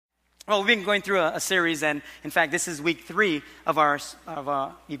Well, we've been going through a series, and in fact, this is week 3 of our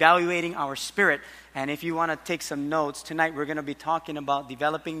evaluating our spirit. And if you want to take some notes, tonight we're going to be talking about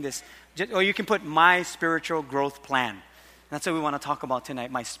developing this, or you can put my spiritual growth plan. That's what we want to talk about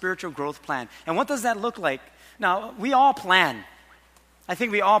tonight, my spiritual growth plan. And what does that look like? Now, we all plan. I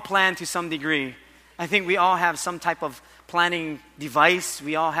think we all plan to some degree. I think we all have some type of planning device.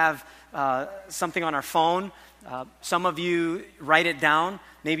 We all have something on our phone. Some of you write it down.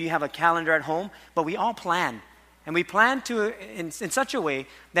 Maybe you have a calendar at home. But we all plan. And we plan in such a way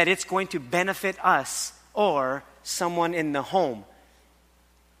that it's going to benefit us or someone in the home.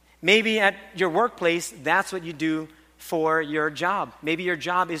 Maybe at your workplace, that's what you do for your job. Maybe your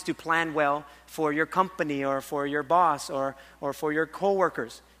job is to plan well for your company or for your boss or for your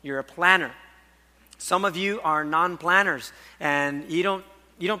coworkers. You're a planner. Some of you are non-planners and you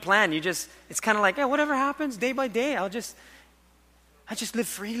don't plan. It's kind of like, yeah, whatever happens day by day, I just live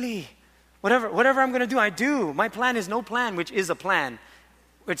freely. Whatever I'm going to do, I do. My plan is no plan, which is a plan,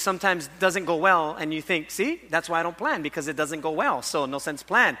 which sometimes doesn't go well, and you think, see, that's why I don't plan, because it doesn't go well, so no sense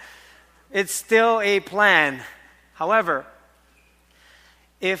plan. It's still a plan. However,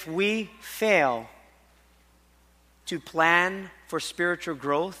 if we fail to plan for spiritual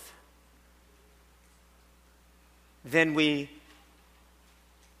growth, then we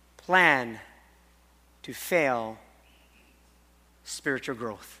plan to fail spiritual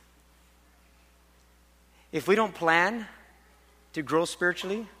growth. If we don't plan to grow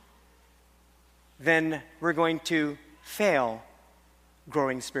spiritually, then we're going to fail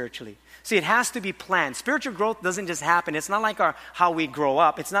growing spiritually. See, it has to be planned. Spiritual growth doesn't just happen. It's not like how we grow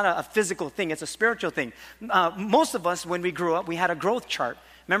up. It's not a physical thing. It's a spiritual thing. Most of us, when we grew up, we had a growth chart.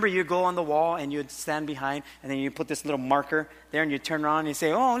 Remember, you go on the wall and you'd stand behind, and then you put this little marker there, and you turn around and you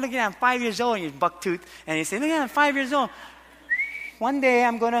say, oh, look at that, I'm 5 years old, and you buck tooth, and you say, look at that, I'm 5 years old. One day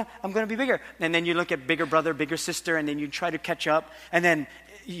I'm gonna be bigger. And then you look at bigger brother, bigger sister, and then you try to catch up, and then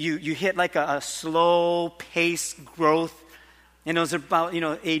you hit like a slow pace growth. And it was about,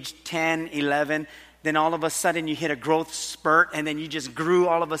 age 10, 11. Then all of a sudden you hit a growth spurt, and then you just grew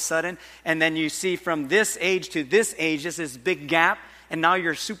all of a sudden. And then you see from this age to this age, just this big gap. And now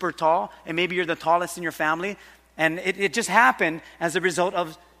you're super tall, and maybe you're the tallest in your family. And it just happened as a result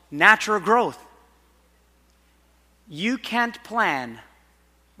of natural growth. You can't plan,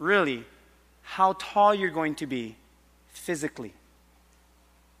 really, how tall you're going to be physically.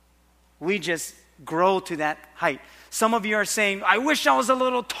 We just grow to that height. Some of you are saying, I wish I was a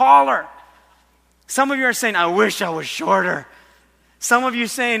little taller. Some of you are saying, I wish I was shorter. Some of you are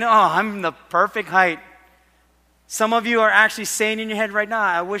saying, oh, I'm the perfect height. Some of you are actually saying in your head right now,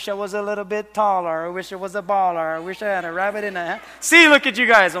 I wish I was a little bit taller. I wish I was a baller. I wish I had a rabbit in a hat. See, look at you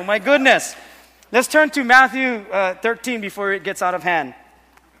guys. Oh, my goodness. Let's turn to Matthew 13 before it gets out of hand.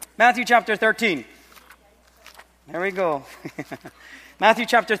 Matthew chapter 13. There we go. Matthew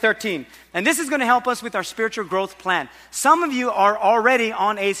chapter 13. And this is going to help us with our spiritual growth plan. Some of you are already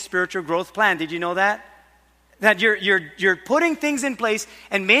on a spiritual growth plan. Did you know that? That you're putting things in place,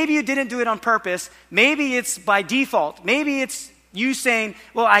 and maybe you didn't do it on purpose. Maybe it's by default. Maybe it's you saying,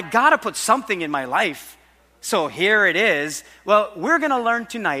 well, I got to put something in my life. So here it is. Well, we're going to learn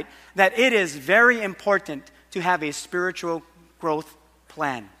tonight that it is very important to have a spiritual growth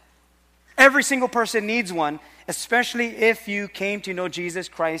plan. Every single person needs one, especially if you came to know Jesus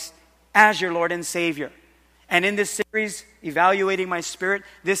Christ as your Lord and Savior. And in this series, Evaluating My Spirit,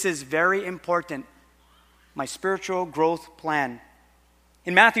 this is very important. My spiritual growth plan.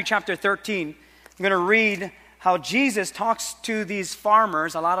 In Matthew chapter 13, I'm going to read how Jesus talks to these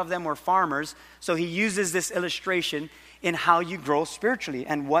farmers. A lot of them were farmers. So he uses this illustration in how you grow spiritually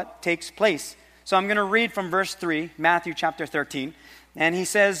and what takes place. So I'm going to read from verse 3, Matthew chapter 13. And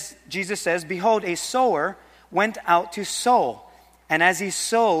Jesus says, Behold, a sower went out to sow. And as he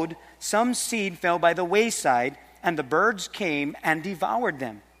sowed, some seed fell by the wayside, and the birds came and devoured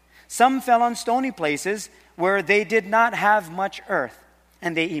them. Some fell on stony places where they did not have much earth,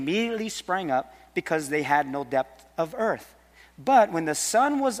 and they immediately sprang up because they had no depth of earth. But when the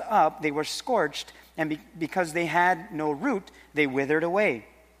sun was up, they were scorched, and because they had no root, they withered away.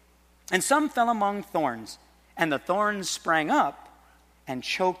 And some fell among thorns, and the thorns sprang up and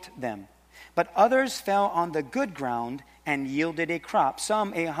choked them. But others fell on the good ground and yielded a crop,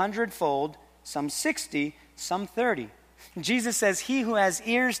 some 100-fold, some 60, some 30. Jesus says, he who has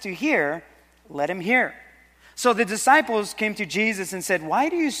ears to hear, let him hear. So the disciples came to Jesus and said, why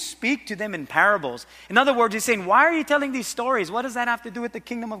do you speak to them in parables? In other words, he's saying, why are you telling these stories? What does that have to do with the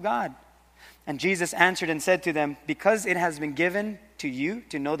kingdom of God? And Jesus answered and said to them, because it has been given to you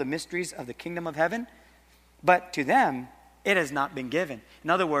to know the mysteries of the kingdom of heaven, but to them it has not been given. In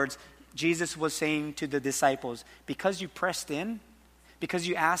other words, Jesus was saying to the disciples, because you pressed in, because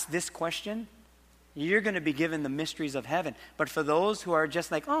you asked this question, you're going to be given the mysteries of heaven. But for those who are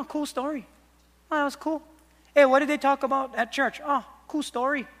just like, oh, cool story. Oh, that was cool. Hey, what did they talk about at church? Oh, cool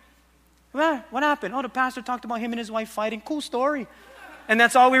story. Well, what happened? Oh, the pastor talked about him and his wife fighting. Cool story. And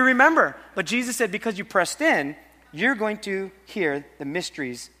that's all we remember. But Jesus said, because you pressed in, you're going to hear the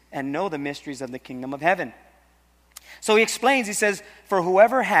mysteries and know the mysteries of the kingdom of heaven. So he explains, he says, for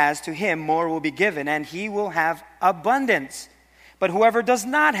whoever has, to him more will be given, and he will have abundance. But whoever does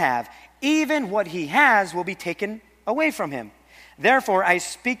not have, even what he has will be taken away from him. Therefore I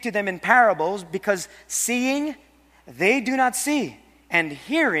speak to them in parables, because seeing they do not see, and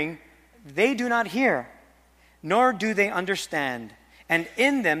hearing they do not hear, nor do they understand. And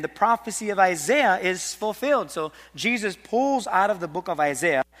in them the prophecy of Isaiah is fulfilled. So Jesus pulls out of the book of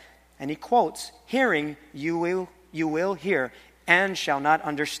Isaiah, and he quotes, hearing you will hear, and shall not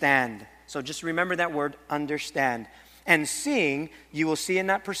understand. So just remember that word, understand. And seeing, you will see and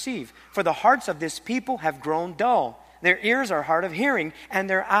not perceive. For the hearts of this people have grown dull. Their ears are hard of hearing, and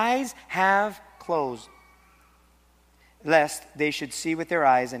their eyes have closed. Lest they should see with their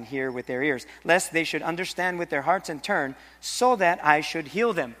eyes and hear with their ears. Lest they should understand with their hearts and turn, so that I should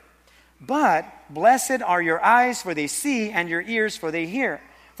heal them. But blessed are your eyes, for they see, and your ears, for they hear.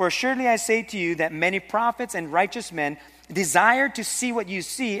 For surely I say to you that many prophets and righteous men desired to see what you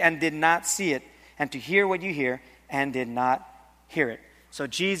see and did not see it, and to hear what you hear and did not hear it. So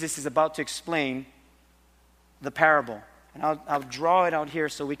Jesus is about to explain the parable. And I'll draw it out here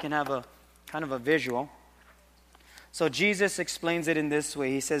so we can have a kind of a visual. So Jesus explains it in this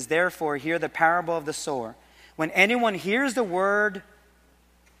way. He says, therefore, hear the parable of the sower. When anyone hears the word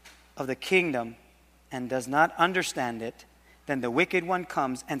of the kingdom and does not understand it, then the wicked one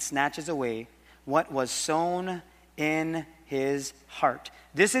comes and snatches away what was sown in his heart.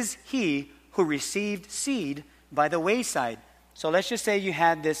 This is he who received seed by the wayside. So let's just say you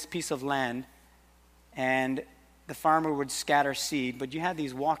had this piece of land and the farmer would scatter seed, but you had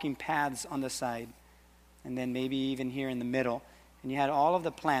these walking paths on the side, and then maybe even here in the middle, and you had all of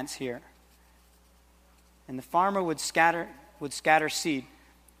the plants here. And the farmer would scatter seed,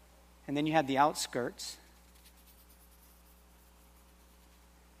 and then you had the outskirts.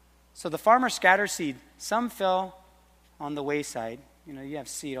 So the farmer scattered seed. Some fell on the wayside. You know, you have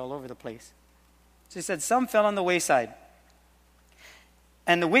seed all over the place. So he said, some fell on the wayside.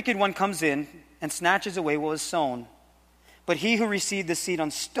 And the wicked one comes in and snatches away what was sown. But he who received the seed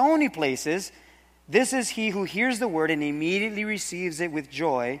on stony places, this is he who hears the word and immediately receives it with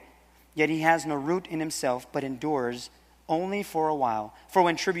joy, yet he has no root in himself, but endures only for a while. For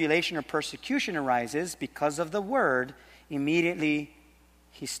when tribulation or persecution arises because of the word, immediately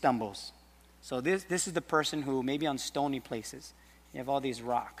he stumbles. So this is the person who, maybe on stony places, you have all these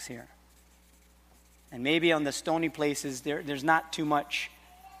rocks here. And maybe on the stony places, there's not too much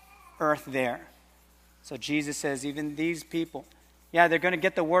earth there. So Jesus says, even these people, yeah, they're going to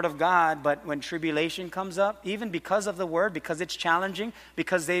get the word of God, but when tribulation comes up, even because of the word, because it's challenging,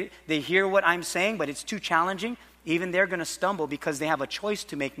 because they hear what I'm saying, but it's too challenging, even they're going to stumble because they have a choice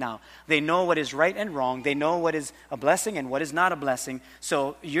to make now. They know what is right and wrong. They know what is a blessing and what is not a blessing.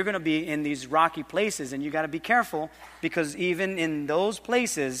 So you're going to be in these rocky places, and you got to be careful, because even in those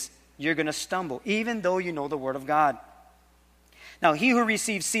places, you're going to stumble, even though you know the word of God. Now, he who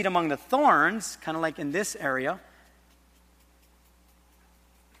receives seed among the thorns, kind of like in this area,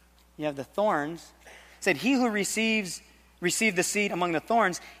 you have the thorns. It said, he who received the seed among the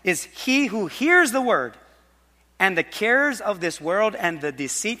thorns is he who hears the word, and the cares of this world and the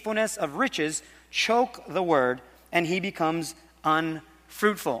deceitfulness of riches choke the word, and he becomes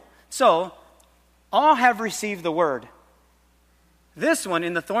unfruitful. So, all have received the word. This one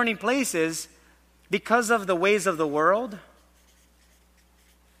in the thorny places, because of the ways of the world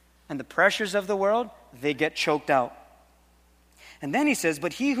and the pressures of the world, they get choked out. And then he says,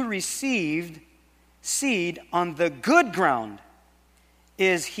 but he who received seed on the good ground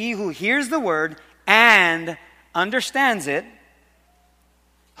is he who hears the word and understands it,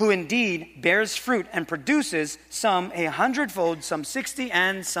 who indeed bears fruit and produces some 100-fold, some 60,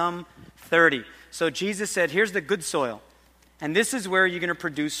 and some 30. So Jesus said, here's the good soil. And this is where you're going to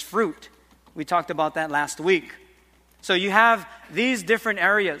produce fruit. We talked about that last week. So you have these different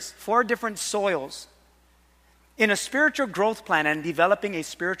areas, 4 different soils. In a spiritual growth plan and developing a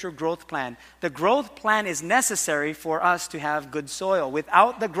spiritual growth plan, the growth plan is necessary for us to have good soil.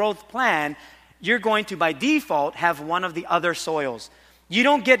 Without the growth plan, you're going to, by default, have one of the other soils. You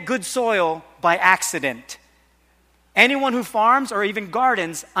don't get good soil by accident. Anyone who farms or even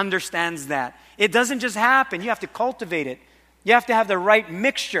gardens understands that. It doesn't just happen. You have to cultivate it. You have to have the right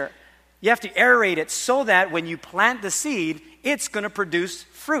mixture. You have to aerate it so that when you plant the seed, it's going to produce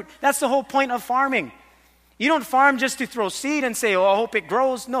fruit. That's the whole point of farming. You don't farm just to throw seed and say, oh, I hope it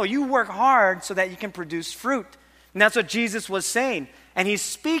grows. No, you work hard so that you can produce fruit. And that's what Jesus was saying. And he's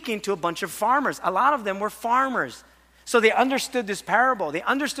speaking to a bunch of farmers. A lot of them were farmers. So they understood this parable. They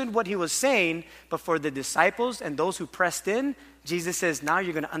understood what he was saying. But for the disciples and those who pressed in, Jesus says, now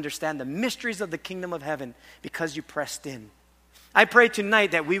you're going to understand the mysteries of the kingdom of heaven because you pressed in. I pray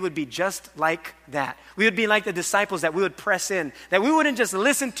tonight that we would be just like that. We would be like the disciples, that we would press in. That we wouldn't just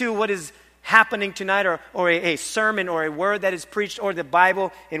listen to what is happening tonight or a sermon or a word that is preached or the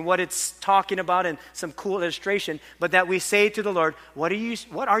Bible and what it's talking about and some cool illustration, but that we say to the Lord, what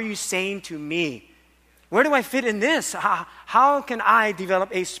are you saying to me? Where do I fit in this? How can I develop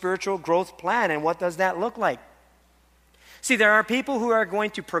a spiritual growth plan, and what does that look like? See, there are people who are going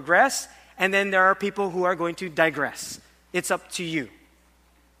to progress, and then there are people who are going to digress. It's up to you.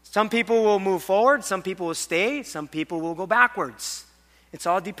 Some people will move forward, some people will stay, some people will go backwards. It's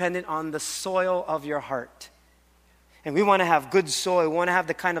all dependent on the soil of your heart. And we want to have good soil. We want to have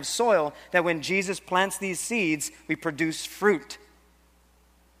the kind of soil that when Jesus plants these seeds, we produce fruit.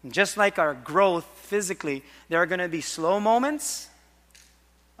 And just like our growth physically, there are going to be slow moments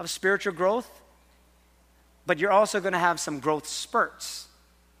of spiritual growth, but you're also going to have some growth spurts.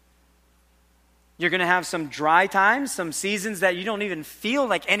 You're going to have some dry times, some seasons that you don't even feel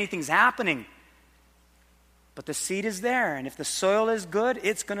like anything's happening. But the seed is there, and if the soil is good,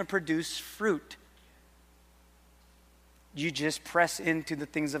 it's going to produce fruit. You just press into the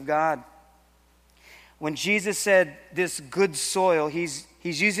things of God. When Jesus said this good soil, he's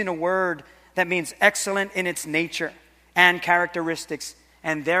using a word that means excellent in its nature and characteristics,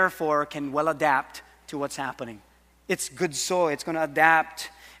 and therefore can well adapt to what's happening. It's good soil. It's going to adapt.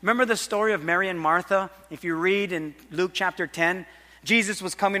 Remember the story of Mary and Martha? If you read in Luke chapter 10, Jesus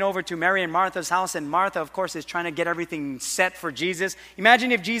was coming over to Mary and Martha's house, and Martha, of course, is trying to get everything set for Jesus.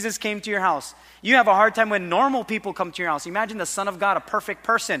 Imagine if Jesus came to your house. You have a hard time when normal people come to your house. Imagine the Son of God, a perfect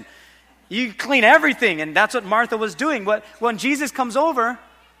person. You clean everything, and that's what Martha was doing. But when Jesus comes over,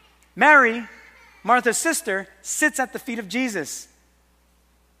 Mary, Martha's sister, sits at the feet of Jesus.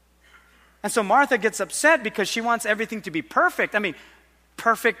 And so Martha gets upset because she wants everything to be perfect. I mean,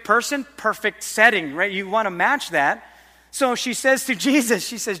 perfect person, perfect setting, right? You want to match that. So she says to Jesus,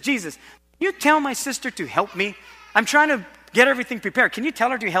 Jesus, can you tell my sister to help me? I'm trying to get everything prepared. Can you tell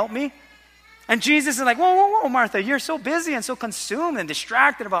her to help me? And Jesus is like, whoa, Martha, you're so busy and so consumed and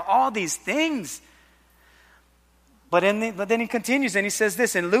distracted about all these things. But then he continues and he says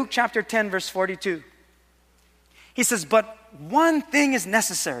this in Luke chapter 10, verse 42. He says, but one thing is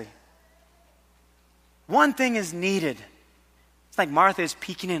necessary. One thing is needed. It's like Martha is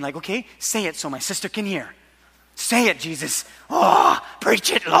peeking in like, okay, say it so my sister can hear. Say it, Jesus. Oh,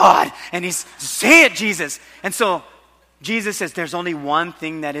 preach it, Lord. And he's, say it, Jesus. And so Jesus says, there's only one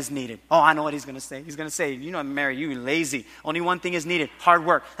thing that is needed. Oh, I know what he's going to say. He's going to say, you know, Mary, you lazy. Only one thing is needed, hard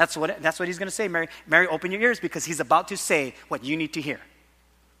work. That's what he's going to say, Mary. Mary, open your ears because he's about to say what you need to hear.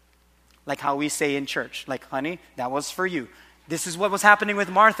 Like how we say in church, like, honey, that was for you. This is what was happening with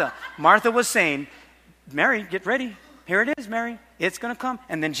Martha. Martha was saying, Mary, get ready. Here it is, Mary. It's going to come.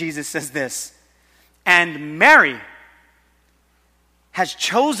 And then Jesus says this. And Mary has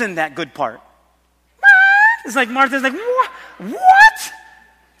chosen that good part. What? It's like Martha's like, what?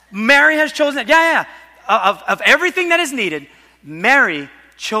 Mary has chosen it. Yeah. Of everything that is needed, Mary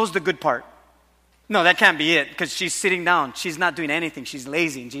chose the good part. No, that can't be it because she's sitting down. She's not doing anything. She's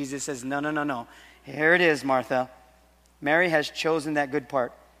lazy. And Jesus says, no. Here it is, Martha. Mary has chosen that good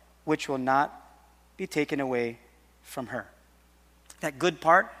part, which will not be taken away from her. That good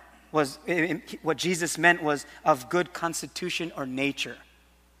part was, what Jesus meant was of good constitution or nature.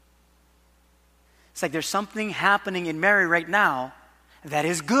 It's like there's something happening in Mary right now that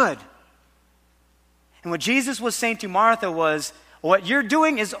is good. And what Jesus was saying to Martha was, what you're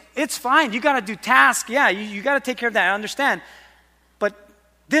doing is, it's fine. You got to do tasks. Yeah, you got to take care of that. I understand. But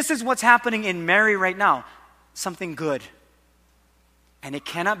this is what's happening in Mary right now. Something good. And it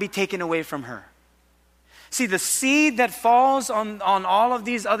cannot be taken away from her. See, the seed that falls on all of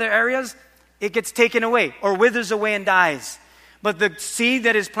these other areas, it gets taken away or withers away and dies. But the seed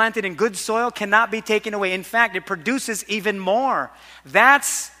that is planted in good soil cannot be taken away. In fact, it produces even more.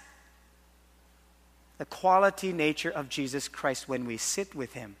 That's the quality nature of Jesus Christ when we sit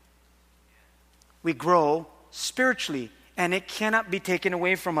with him. We grow spiritually, and it cannot be taken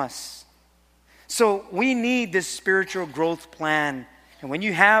away from us. So we need this spiritual growth plan. And when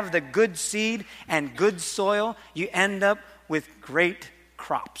you have the good seed and good soil, you end up with great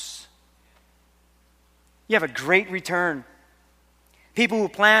crops. You have a great return. People who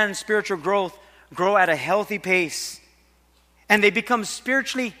plan spiritual growth grow at a healthy pace. And they become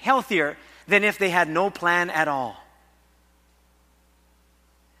spiritually healthier than if they had no plan at all.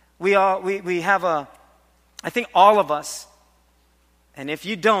 We have I think all of us, and if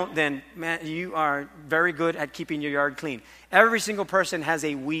you don't, then man, you are very good at keeping your yard clean. Every single person has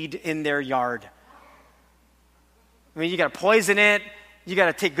a weed in their yard. I mean, you got to poison it. You got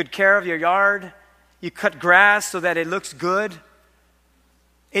to take good care of your yard. You cut grass so that it looks good.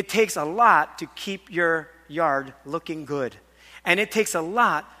 It takes a lot to keep your yard looking good. And it takes a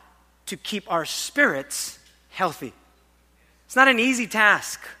lot to keep our spirits healthy. It's not an easy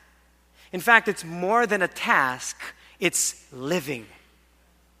task. In fact, it's more than a task. It's living.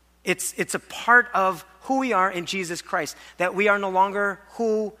 It's a part of who we are in Jesus Christ. That we are no longer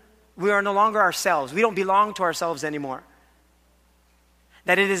ourselves. We don't belong to ourselves anymore.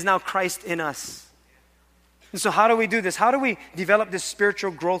 That it is now Christ in us. And so how do we do this? How do we develop this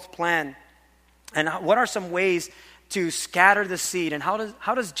spiritual growth plan? And what are some ways to scatter the seed? And how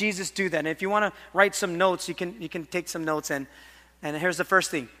does Jesus do that? And if you want to write some notes, you can take some notes. And here's the first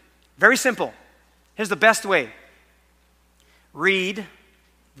thing. Very simple. Here's the best way. Read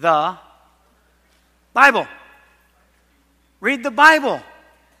the Bible. Read the Bible.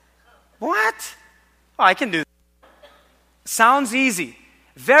 What? Oh, I can do that. Sounds easy.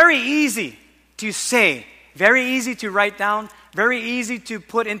 Very easy to say. Very easy to write down. Very easy to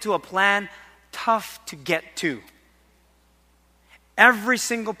put into a plan. Tough to get to. Every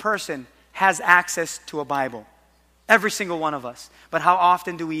single person has access to a Bible. Every single one of us. But how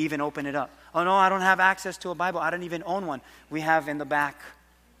often do we even open it up? Oh no, I don't have access to a Bible. I don't even own one. We have in the back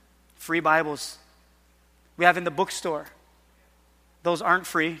free Bibles. We have in the bookstore. Those aren't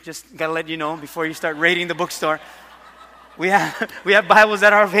free. Just got to let you know before you start raiding the bookstore. We have Bibles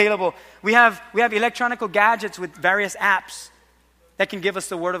that are available. We have electronic gadgets with various apps that can give us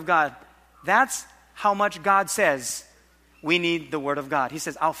the Word of God. That's how much God says we need the Word of God. He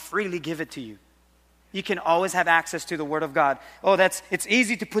says, I'll freely give it to you. You can always have access to the Word of God. It's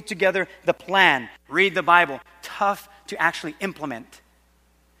easy to put together the plan. Read the Bible. Tough to actually implement.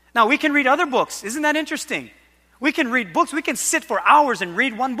 Now, we can read other books. Isn't that interesting? We can read books. We can sit for hours and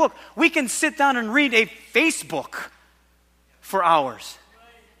read one book. We can sit down and read a Facebook for hours.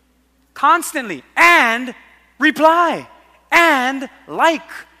 Constantly. And reply. And like.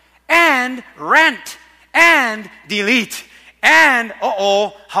 And rant. And delete. And,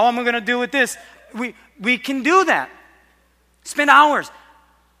 how am I going to do with this? We can do that. Spend hours.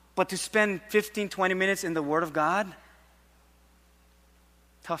 But to spend 15, 20 minutes in the Word of God,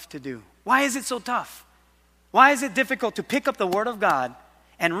 tough to do. Why is it so tough? Why is it difficult to pick up the Word of God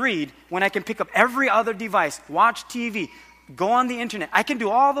and read when I can pick up every other device, watch TV, go on the internet? I can do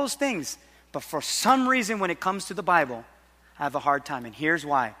all those things. But for some reason, when it comes to the Bible, I have a hard time. And here's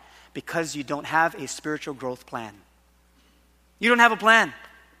why. Because you don't have a spiritual growth plan. You don't have a plan.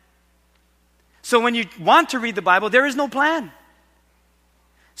 So when you want to read the Bible, there is no plan.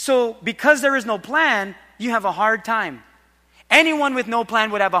 So because there is no plan, you have a hard time. Anyone with no plan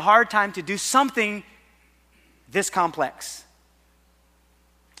would have a hard time to do something this complex.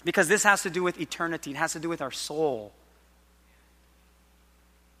 Because this has to do with eternity. It has to do with our soul.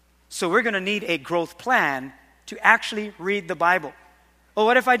 So we're going to need a growth plan to actually read the Bible. Well,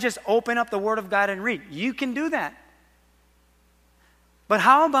 what if I just open up the Word of God and read? You can do that. But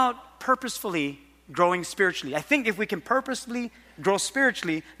how about purposefully growing spiritually? I think if we can purposefully grow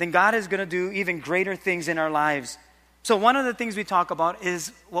spiritually, then God is going to do even greater things in our lives. So one of the things we talk about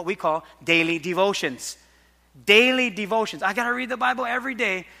is what we call daily devotions. Daily devotions. I got to read the Bible every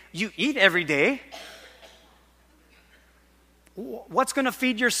day. You eat every day. What's going to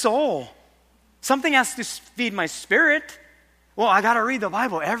feed your soul? Something has to feed my spirit. Well, I got to read the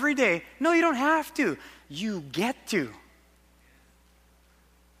Bible every day. No, you don't have to. You get to.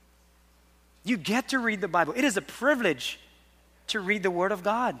 You get to read the Bible. It is a privilege to read the Word of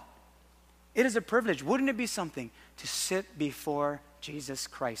God. It is a privilege. Wouldn't it be something to sit before Jesus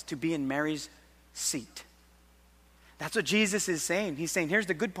Christ, to be in Mary's seat? That's what Jesus is saying. He's saying, here's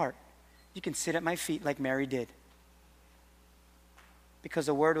the good part. You can sit at my feet like Mary did. Because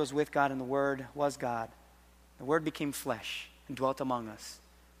the Word was with God and the Word was God. The Word became flesh and dwelt among us.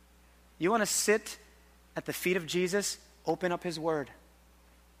 You want to sit at the feet of Jesus? Open up His Word.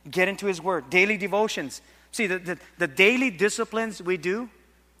 Get into His Word. Daily devotions. See, the daily disciplines we do,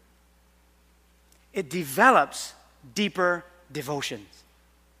 it develops deeper devotions.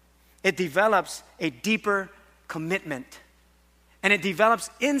 It develops a deeper commitment. And it develops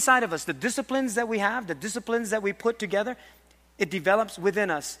inside of us the disciplines that we have, the disciplines that we put together. It develops within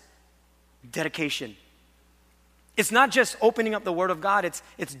us dedication. It's not just opening up the Word of God,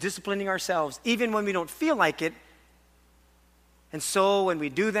 it's disciplining ourselves, even when we don't feel like it. And so when we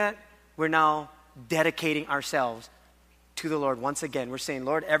do that, we're now dedicating ourselves to the Lord. Once again, we're saying,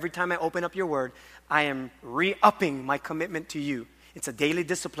 Lord, every time I open up your Word, I am re-upping my commitment to you. It's a daily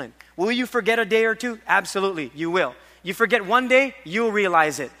discipline. Will you forget a day or two? Absolutely, you will. You forget one day, you'll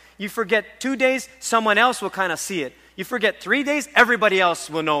realize it. You forget 2 days, someone else will kind of see it. You forget 3 days, everybody else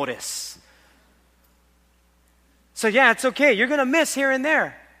will notice. So yeah, it's okay. You're going to miss here and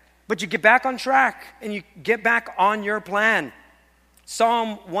there. But you get back on track and you get back on your plan.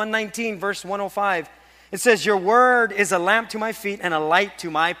 Psalm 119, verse 105. It says, your word is a lamp to my feet and a light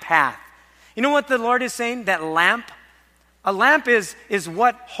to my path. You know what the Lord is saying? That lamp, a lamp is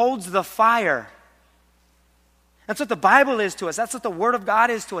what holds the fire. That's what the Bible is to us. That's what the Word of God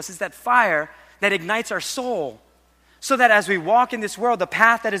is to us. It's that fire that ignites our soul. So that as we walk in this world, the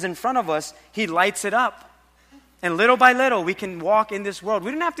path that is in front of us, He lights it up. And little by little, we can walk in this world.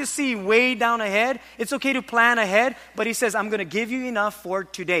 We don't have to see way down ahead. It's okay to plan ahead. But He says, I'm going to give you enough for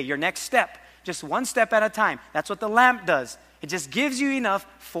today, your next step. Just one step at a time. That's what the lamp does. It just gives you enough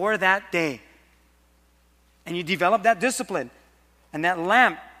for that day. And you develop that discipline. And that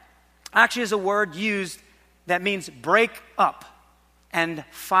lamp actually is a word used that means break up and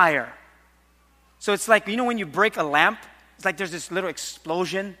fire. So it's like, you know when you break a lamp, it's like there's this little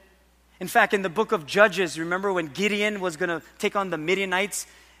explosion. In fact, in the book of Judges, remember when Gideon was going to take on the Midianites?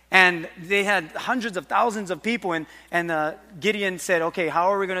 And they had hundreds of thousands of people. And Gideon said, okay,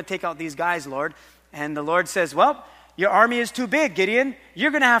 how are we going to take out these guys, Lord? And the Lord says, well, your army is too big, Gideon.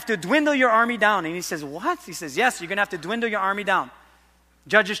 You're going to have to dwindle your army down. And he says, what? He says, yes, you're going to have to dwindle your army down.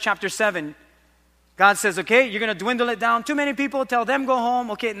 Judges chapter 7. God says, okay, you're going to dwindle it down. Too many people, tell them go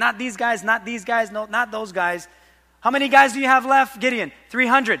home. Okay, not these guys, no, not those guys. How many guys do you have left, Gideon?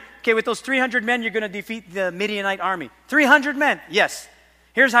 300. Okay, with those 300 men, you're going to defeat the Midianite army. 300 men, yes.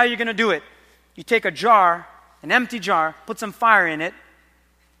 Here's how you're going to do it. You take a jar, an empty jar, put some fire in it,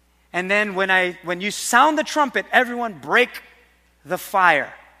 and then when you sound the trumpet, everyone break the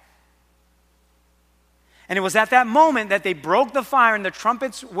fire. And it was at that moment that they broke the fire and the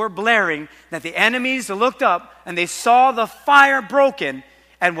trumpets were blaring that the enemies looked up and they saw the fire broken.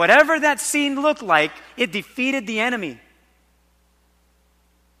 And whatever that scene looked like, it defeated the enemy.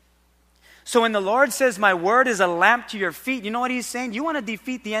 So when the Lord says, my word is a lamp to your feet, you know what He's saying? You want to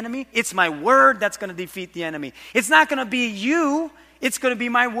defeat the enemy? It's my word that's going to defeat the enemy. It's not going to be you. It's going to be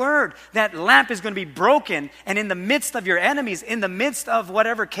my word. That lamp is going to be broken, and in the midst of your enemies, in the midst of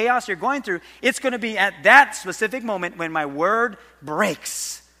whatever chaos you're going through, it's going to be at that specific moment when my word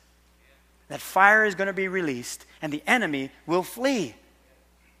breaks. That fire is going to be released, and the enemy will flee.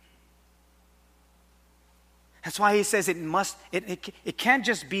 That's why He says it can't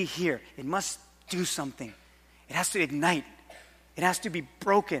just be here. It must do something. It has to ignite. It has to be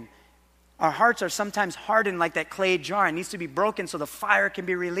broken. Our hearts are sometimes hardened like that clay jar. It needs to be broken so the fire can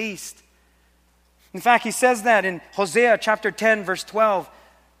be released. In fact, He says that in Hosea chapter 10, verse 12.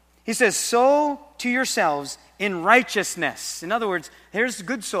 He says, sow to yourselves in righteousness. In other words, here's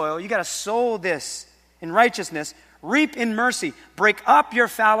good soil. You got to sow this in righteousness. Reap in mercy. Break up your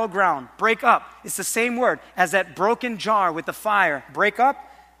fallow ground. Break up. It's the same word as that broken jar with the fire. Break up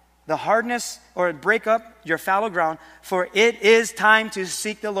the hardness, or break up your fallow ground, for it is time to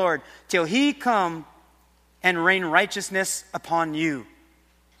seek the Lord till He come and rain righteousness upon you.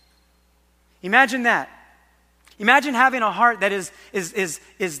 Imagine that. Imagine having a heart that is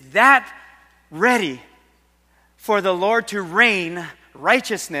that ready for the Lord to rain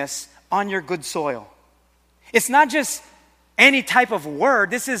righteousness on your good soil. It's not just any type of word.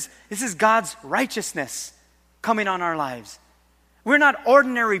 This is God's righteousness coming on our lives. We're not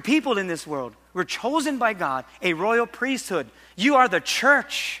ordinary people in this world. We're chosen by God, a royal priesthood. You are the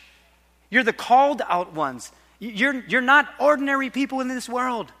church. You're the called out ones. You're not ordinary people in this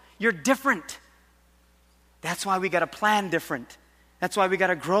world. You're different. That's why we got to plan different. That's why we got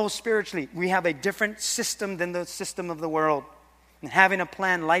to grow spiritually. We have a different system than the system of the world. And having a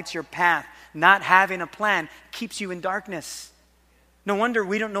plan lights your path. Not having a plan keeps you in darkness. No wonder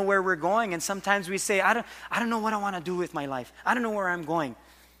we don't know where we're going. And sometimes we say, I don't know what I want to do with my life. I don't know where I'm going.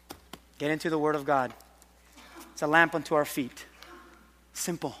 Get into the Word of God. It's a lamp unto our feet.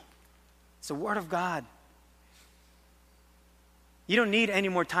 Simple. It's the Word of God. You don't need any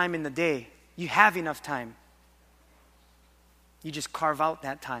more time in the day. You have enough time. You just carve out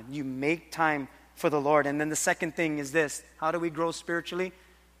that time. You make time for the Lord. And then the second thing is this. How do we grow spiritually?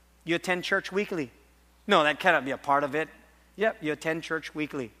 You attend church weekly. No, that cannot be a part of it. Yep, you attend church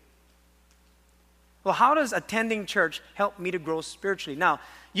weekly. Well, how does attending church help me to grow spiritually? Now,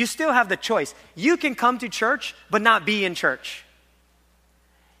 you still have the choice. You can come to church, but not be in church.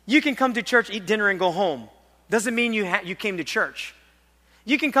 You can come to church, eat dinner, and go home. Doesn't mean you came to church.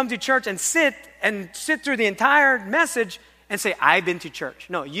 You can come to church and sit through the entire message and say, I've been to church.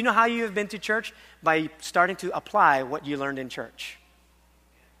 No, you know how you have been to church? By starting to apply what you learned in church.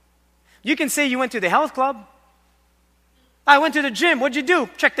 You can say you went to the health club. I went to the gym. What'd you do?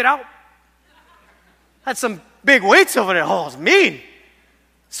 Checked it out. Had some big weights over there. Oh, it's mean.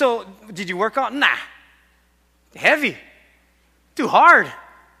 So, did you work out? Nah. Heavy. Too hard.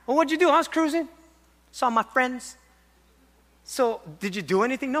 Well, what'd you do? I was cruising. Saw my friends. So, did you do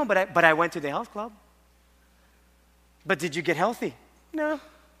anything? No, but I went to the health club. But did you get healthy? No.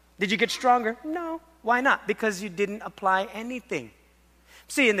 Did you get stronger? No. Why not? Because you didn't apply anything.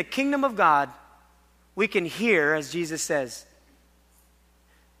 See, in the kingdom of God, we can hear, as Jesus says.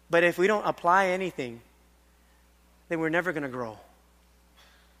 But if we don't apply anything, then we're never going to grow.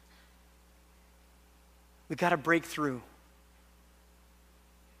 We got to break through.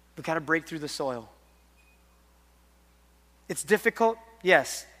 We got to break through the soil. It's difficult,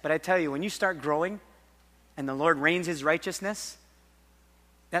 yes, but I tell you, when you start growing and the Lord rains His righteousness,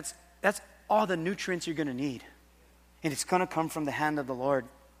 that's all the nutrients you're going to need. And it's going to come from the hand of the Lord.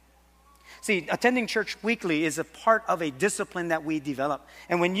 See, attending church weekly is a part of a discipline that we develop.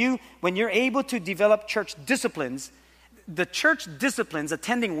 And when you're able to develop church disciplines, the church disciplines,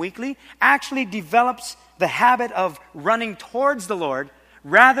 attending weekly, actually develops the habit of running towards the Lord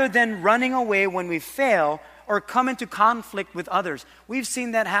rather than running away when we fail or come into conflict with others. We've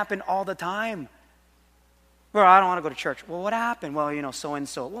seen that happen all the time. Well, I don't want to go to church. Well, what happened? Well,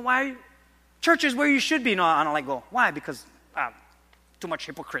 so-and-so. Well, why? Church is where you should be. No, I don't like go. Why? Because too much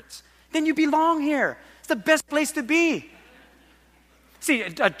hypocrites. Then you belong here. It's the best place to be. See,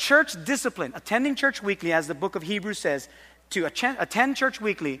 a church discipline, attending church weekly, as the book of Hebrews says, to attend church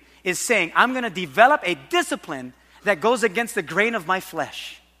weekly is saying, I'm going to develop a discipline that goes against the grain of my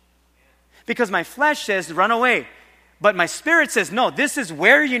flesh. Because my flesh says, run away. But my spirit says, no, this is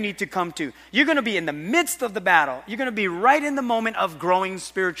where you need to come to. You're going to be in the midst of the battle. You're going to be right in the moment of growing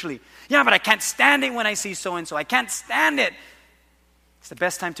spiritually. Yeah, but I can't stand it when I see so-and-so. I can't stand it. It's the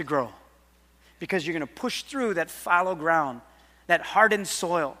best time to grow. Because you're going to push through that fallow ground, that hardened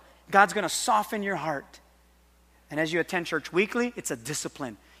soil. God's going to soften your heart. And as you attend church weekly, it's a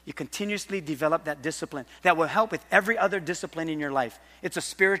discipline. You continuously develop that discipline that will help with every other discipline in your life. It's a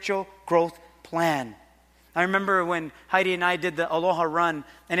spiritual growth plan. I remember when Heidi and I did the Aloha Run,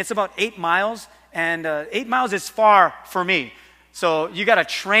 and it's about 8 miles, and 8 miles is far for me. So you got to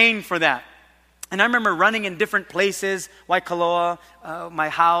train for that. And I remember running in different places, Waikoloa, my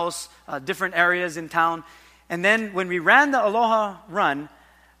house, different areas in town. And then when we ran the Aloha Run,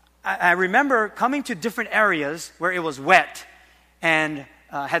 I remember coming to different areas where it was wet and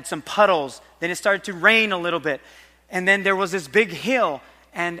had some puddles. Then it started to rain a little bit. And then there was this big hill.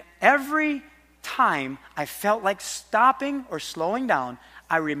 And every time I felt like stopping or slowing down,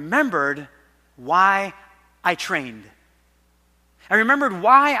 I remembered why I trained. I remembered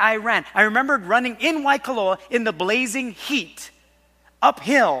why I ran. I remembered running in Waikoloa in the blazing heat,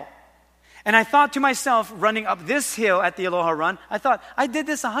 uphill. And I thought to myself, running up this hill at the Aloha Run, I thought, I did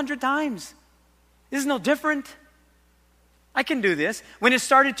this 100 times. This is no different. I can do this. When it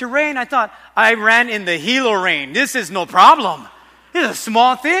started to rain, I thought, I ran in the Hilo rain. This is no problem. This is a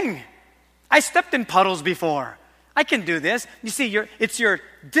small thing. I stepped in puddles before. I can do this. You see, it's your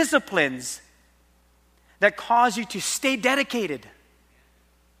disciplines that cause you to stay dedicated.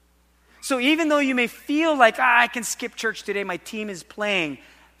 So even though you may feel like, I can skip church today, my team is playing,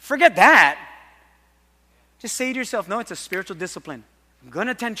 forget that. Just say to yourself, no, it's a spiritual discipline. I'm going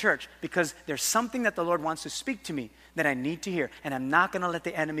to attend church because there's something that the Lord wants to speak to me that I need to hear, and I'm not going to let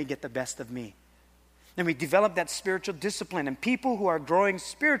the enemy get the best of me. And we develop that spiritual discipline, and people who are growing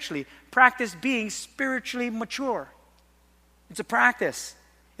spiritually practice being spiritually mature. It's a practice.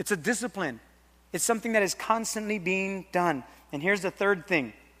 It's a discipline. It's something that is constantly being done. And here's the third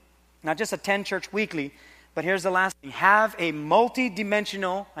thing. Not just attend church weekly, but here's the last thing. Have a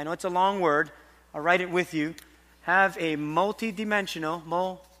multi-dimensional, I know it's a long word, I'll write it with you. Have a multi-dimensional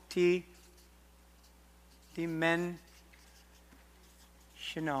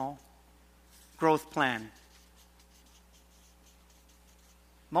growth plan.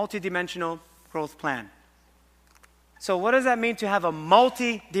 Multi-dimensional growth plan. So what does that mean to have a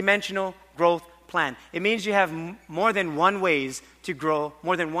multi-dimensional growth plan? It means you have more than one way to grow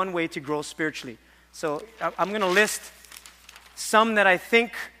spiritually. So I'm going to list some that I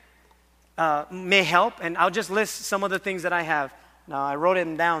think may help, and I'll just list some of the things that I have. Now, I wrote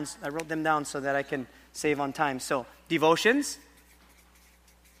them down so that I can save on time. So, devotions.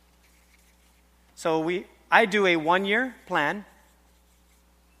 So, I do a 1-year plan.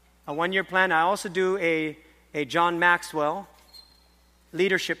 A 1-year plan. I also do a John Maxwell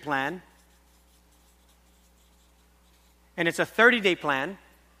leadership plan. And it's a 30-day plan.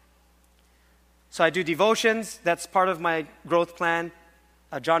 So I do devotions. That's part of my growth plan.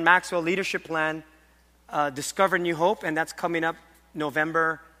 A John Maxwell leadership plan. Discover New Hope. And that's coming up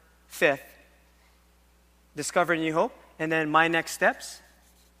November 5th. Discover New Hope. And then My Next Steps.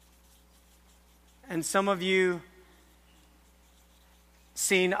 And some of you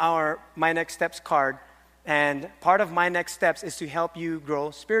seen our My Next Steps card. And part of My Next Steps is to help you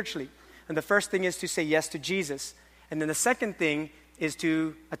grow spiritually. And the first thing is to say yes to Jesus. And then the second thing is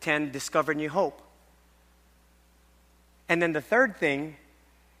to attend Discover New Hope. And then the third thing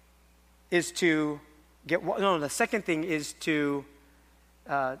is to the second thing is to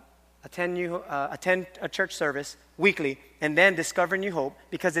attend a church service weekly, and then Discover New Hope,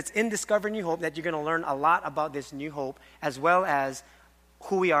 because it's in Discover New Hope that you're going to learn a lot about this new hope, as well as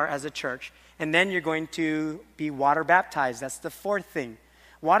who we are as a church. And then you're going to be water baptized. That's the fourth thing.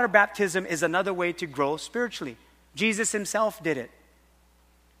 Water baptism is another way to grow spiritually. Jesus himself did it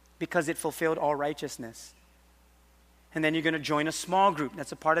because it fulfilled all righteousness. And then you're going to join a small group.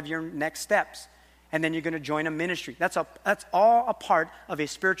 That's a part of your next steps. And then you're going to join a ministry. That's all a part of a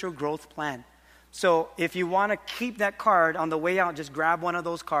spiritual growth plan. So if you want to keep that card on the way out, just grab one of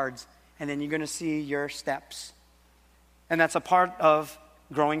those cards, and then you're going to see your steps. And that's a part of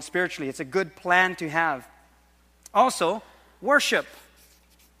growing spiritually. It's a good plan to have. Also, worship.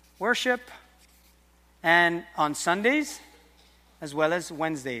 Worship, and on Sundays as well as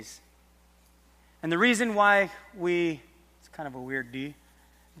Wednesdays. And the reason why it's kind of a weird D.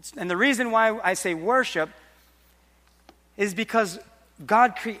 And the reason why I say worship is because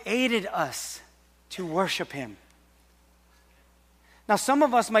God created us to worship him. Now, some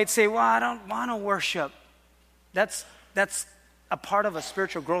of us might say, well, I don't want to worship. That's a part of a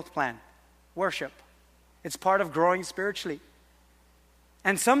spiritual growth plan. Worship. It's part of growing spiritually.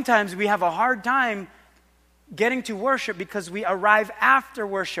 And sometimes we have a hard time getting to worship because we arrive after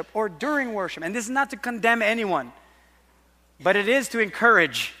worship or during worship. And this is not to condemn anyone, but it is to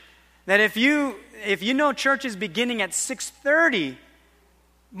encourage that if you know church is beginning at 6:30,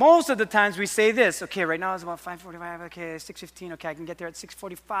 most of the times we say this, okay, right now it's about 5:45, okay, 6:15, okay, I can get there at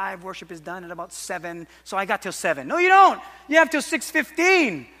 6:45, worship is done at about 7, so I got till 7. No, you don't. You have till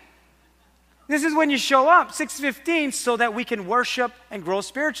 6:15. This is when you show up, 6:15, so that we can worship and grow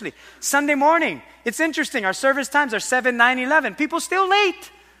spiritually. Sunday morning, it's interesting. Our service times are 7, 9, 11. People still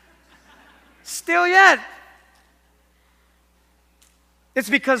late. Still yet. It's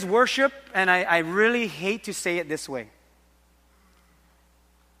because worship, and I really hate to say it this way,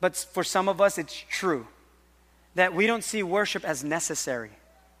 but for some of us it's true, that we don't see worship as necessary.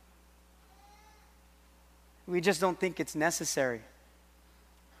 We just don't think it's necessary.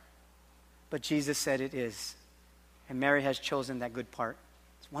 But Jesus said it is. And Mary has chosen that good part.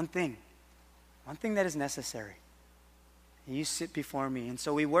 It's one thing that is necessary. You sit before me. And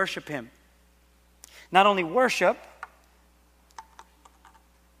so we worship him. Not only worship,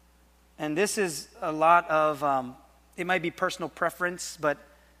 and this is a lot of, it might be personal preference, but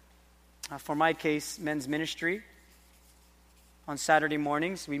for my case, men's ministry. On Saturday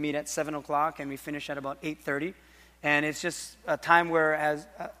mornings, we meet at 7 o'clock and we finish at about 8:30. And it's just a time where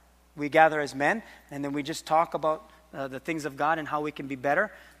we gather as men, and then we just talk about the things of God and how we can be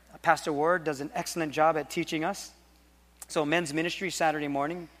better. Pastor Ward does an excellent job at teaching us. So men's ministry Saturday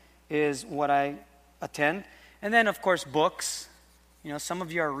morning is what I attend. And then, of course, books. You know, some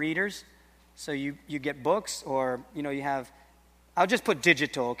of you are readers, so you get books, or, you know, you have, I'll just put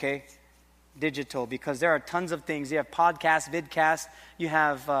digital, okay? Digital, because there are tons of things. You have podcasts, vidcasts, you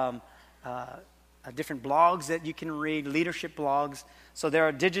have different blogs that you can read, leadership blogs. So there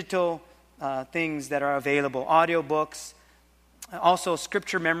are digital things that are available, audio books, also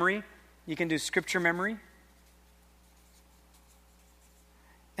scripture memory. You can do scripture memory.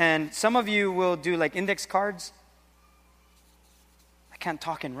 And some of you will do like index cards. I can't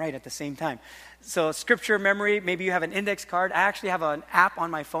talk and write at the same time. So scripture memory, maybe you have an index card. I actually have an app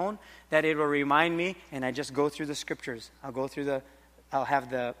on my phone that it will remind me, and I just go through the scriptures. I'll have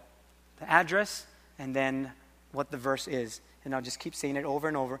the address and then what the verse is. And I'll just keep saying it over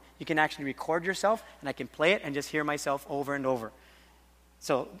and over. You can actually record yourself, and I can play it and just hear myself over and over.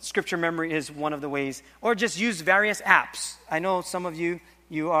 So scripture memory is one of the ways. Or just use various apps. I know some of you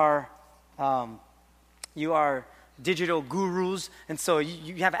are digital gurus, and so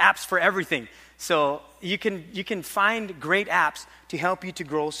you have apps for everything. So you can find great apps to help you to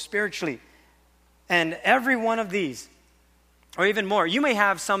grow spiritually. And every one of these, or even more, you may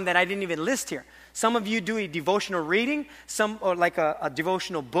have some that I didn't even list here. Some of you do a devotional reading, some or like a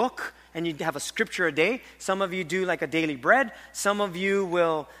devotional book, and you have a scripture a day. Some of you do like a daily bread. Some of you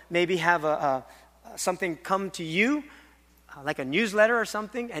will maybe have something come to you, like a newsletter or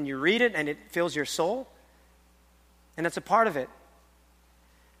something, and you read it and it fills your soul. And that's a part of it.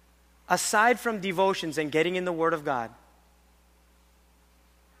 Aside from devotions and getting in the Word of God,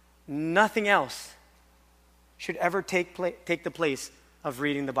 nothing else should ever take the place of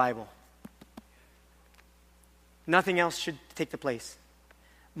reading the Bible. Nothing else should take the place.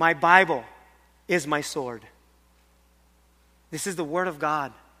 My Bible is my sword. This is the Word of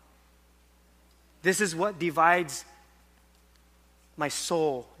God. This is what divides my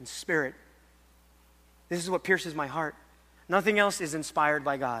soul and spirit. This is what pierces my heart. Nothing else is inspired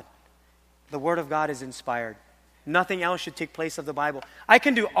by God. The Word of God is inspired. Nothing else should take place of the Bible. I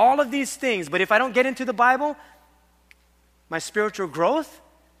can do all of these things, but if I don't get into the Bible, my spiritual growth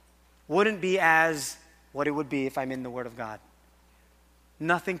wouldn't be as what it would be if I'm in the Word of God.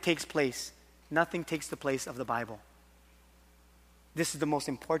 Nothing takes place. Nothing takes the place of the Bible. This is the most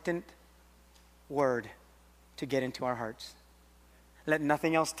important word to get into our hearts. Let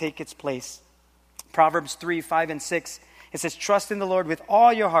nothing else take its place. Proverbs 3, 5, and 6. It says, trust in the Lord with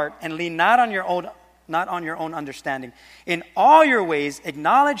all your heart and lean not on your own understanding. In all your ways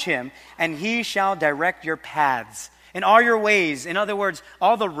acknowledge Him, and He shall direct your paths. In all your ways, in other words,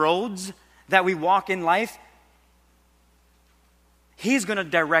 all the roads that we walk in life, He's going to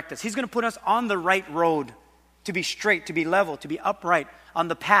direct us. He's going to put us on the right road, to be straight, to be level, to be upright, on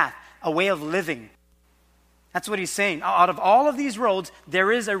the path, a way of living. That's what He's saying. Out of all of these roads,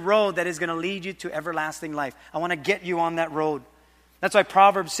 there is a road that is going to lead you to everlasting life. I want to get you on that road. That's why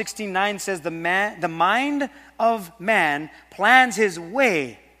Proverbs 16:9 says, the mind of man plans his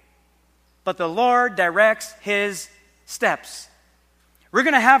way, but the Lord directs his steps. We're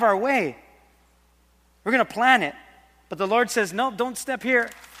going to have our way. We're going to plan it. But the Lord says, no, don't step here.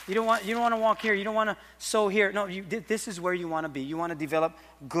 You don't want to walk here. You don't want to sow here. No, this is where you want to be. You want to develop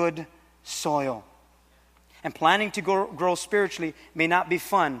good soil. And planning to grow spiritually may not be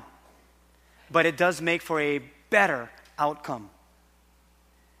fun, but it does make for a better outcome.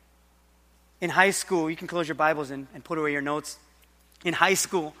 In high school, you can close your Bibles and put away your notes. In high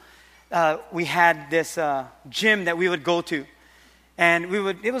school, we had this gym that we would go to. And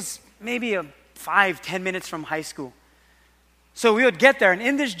it was maybe 5-10 minutes from high school. So we would get there, and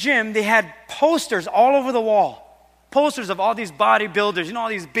in this gym, they had posters all over the wall. Posters of all these bodybuilders, all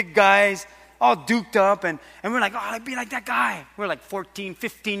these big guys, all duked up, and we're like, oh, I'd be like that guy. We're like 14,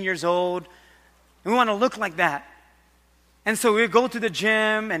 15 years old, and we want to look like that. And so we would go to the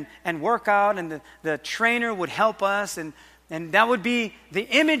gym and work out, and the trainer would help us, and that would be the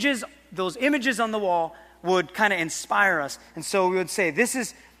images, those images on the wall would kind of inspire us. And so we would say, this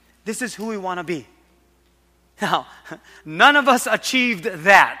is who we want to be. Now, none of us achieved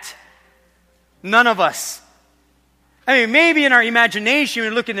that. None of us. I mean, maybe in our imagination, we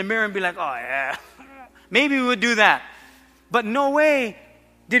look in the mirror and be like, oh, yeah, maybe we would do that. But no way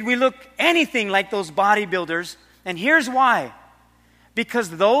did we look anything like those bodybuilders. And here's why. Because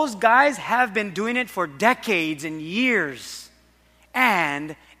those guys have been doing it for decades and years.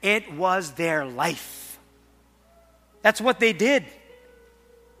 And it was their life. That's what they did.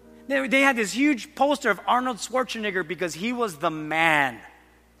 They had this huge poster of Arnold Schwarzenegger because he was the man.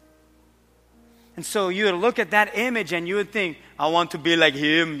 And so you would look at that image and you would think, I want to be like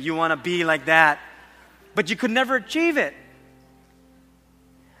him. You want to be like that. But you could never achieve it.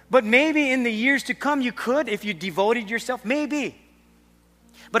 But maybe in the years to come you could if you devoted yourself. Maybe.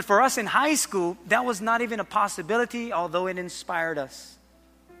 But for us in high school, that was not even a possibility, although it inspired us.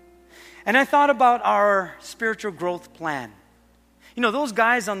 And I thought about our spiritual growth plan. Those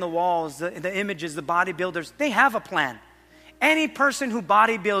guys on the walls, the images, the bodybuilders, they have a plan. Any person who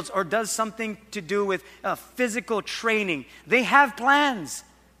bodybuilds or does something to do with physical training, they have plans.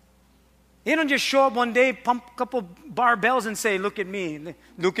 They don't just show up one day, pump a couple barbells and say, look at me,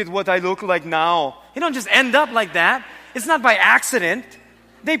 look at what I look like now. They don't just end up like that. It's not by accident.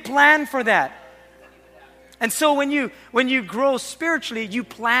 They plan for that. And so when you grow spiritually, you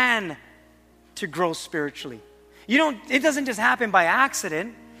plan to grow spiritually. It doesn't just happen by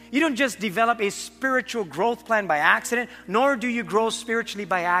accident. You don't just develop a spiritual growth plan by accident, nor do you grow spiritually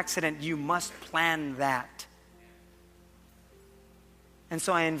by accident. You must plan that. And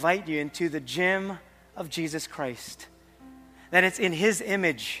so I invite you into the gym of Jesus Christ. That it's in His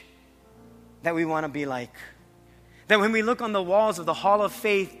image that we want to be like. That when we look on the walls of the Hall of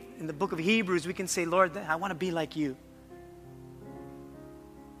Faith in the book of Hebrews, we can say, Lord, I want to be like you.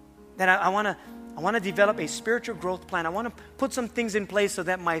 That I want to develop a spiritual growth plan. I want to put some things in place so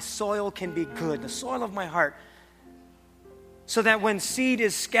that my soil can be good, the soil of my heart. So that when seed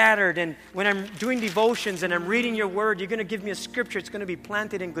is scattered and when I'm doing devotions and I'm reading your word, you're going to give me a scripture. It's going to be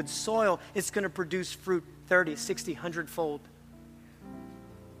planted in good soil. It's going to produce fruit 30, 60, 100-fold.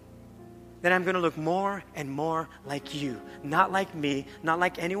 Then I'm going to look more and more like you. Not like me, not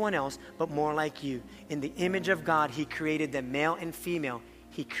like anyone else, but more like you. In the image of God, He created them, male and female.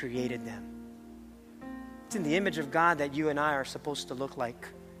 He created them. It's in the image of God that you and I are supposed to look like.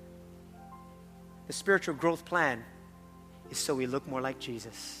 The spiritual growth plan is so we look more like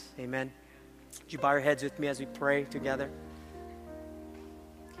Jesus. Amen. Would you bow your heads with me as we pray together?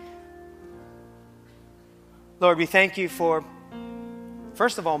 Lord, we thank you for,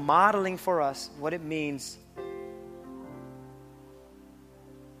 first of all, modeling for us what it means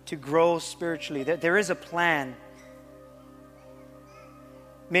to grow spiritually. There is a plan.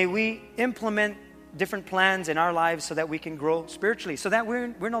 May we implement different plans in our lives so that we can grow spiritually, so that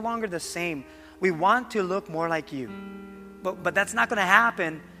we're no longer the same. We want to look more like you. But that's not going to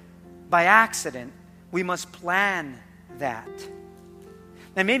happen by accident. We must plan that.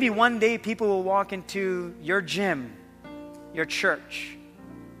 And maybe one day people will walk into your gym, your church.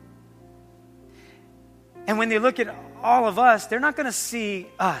 And when they look at all of us, they're not going to see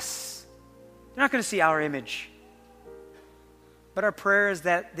us. They're not going to see our image. But our prayer is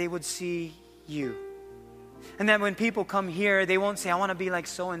that they would see you. And that when people come here, they won't say, I want to be like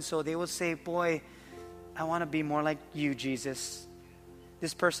so-and-so. They will say, boy, I want to be more like you, Jesus.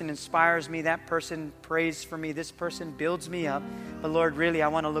 This person inspires me. That person prays for me. This person builds me up. But Lord, really, I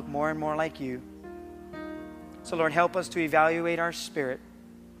want to look more and more like you. So Lord, help us to evaluate our spirit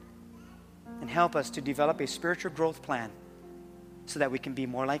and help us to develop a spiritual growth plan so that we can be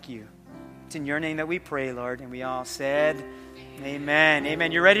more like you. It's in your name that we pray, Lord. And we all said, amen.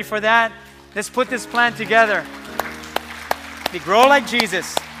 Amen. You ready for that? Let's put this plan together. We grow like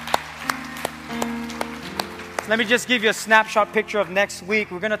Jesus. Let me just give you a snapshot picture of next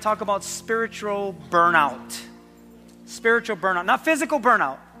week. We're going to talk about spiritual burnout. Spiritual burnout, not physical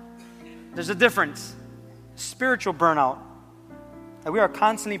burnout. There's a difference. Spiritual burnout. That we are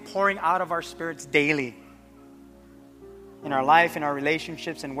constantly pouring out of our spirits daily. In our life, in our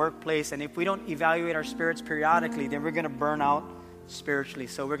relationships, and workplace. And if we don't evaluate our spirits periodically, then we're going to burn out spiritually.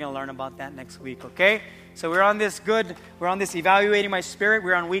 So we're going to learn about that next week, okay? So we're on this evaluating my spirit.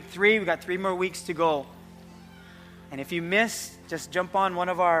 We're on week 3. We've got 3 more weeks to go. And if you miss, just jump on one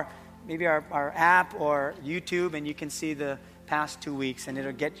of our app or YouTube, and you can see the past 2 weeks, and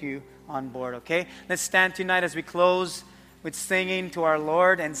it'll get you on board, okay? Let's stand tonight as we close with singing to our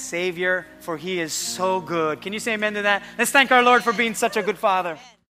Lord and Savior, for He is so good. Can you say amen to that? Let's thank our Lord for being such a good Father.